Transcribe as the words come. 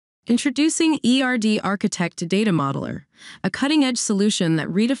Introducing ERD Architect Data Modeler, a cutting-edge solution that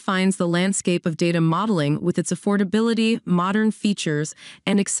redefines the landscape of data modeling with its affordability, modern features,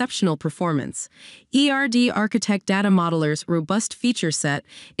 and exceptional performance. ERD Architect Data Modeler's robust feature set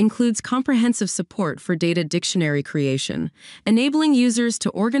includes comprehensive support for data dictionary creation, enabling users to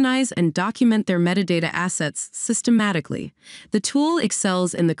organize and document their metadata assets systematically. The tool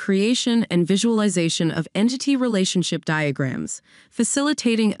excels in the creation and visualization of entity relationship diagrams,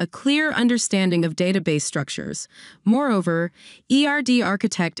 facilitating a clear understanding of database structures. Moreover, ERD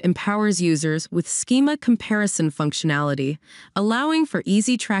Architect empowers users with schema comparison functionality, allowing for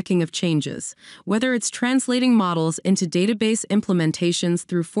easy tracking of changes, whether it's translating models into database implementations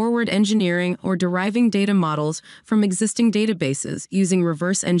through forward engineering or deriving data models from existing databases using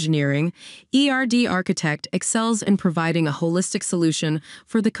reverse engineering. ERD Architect excels in providing a holistic solution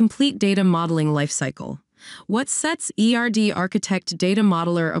for the complete data modeling lifecycle. What sets ERD Architect Data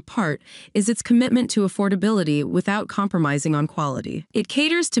Modeler apart is its commitment to affordability without compromising on quality. It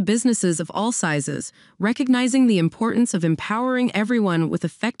caters to businesses of all sizes, recognizing the importance of empowering everyone with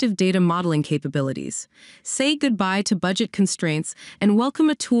effective data modeling capabilities. Say goodbye to budget constraints and welcome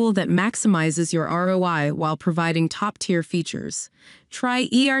a tool that maximizes your ROI while providing top-tier features. Try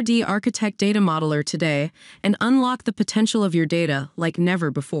ERD Architect Data Modeler today and unlock the potential of your data like never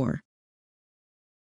before.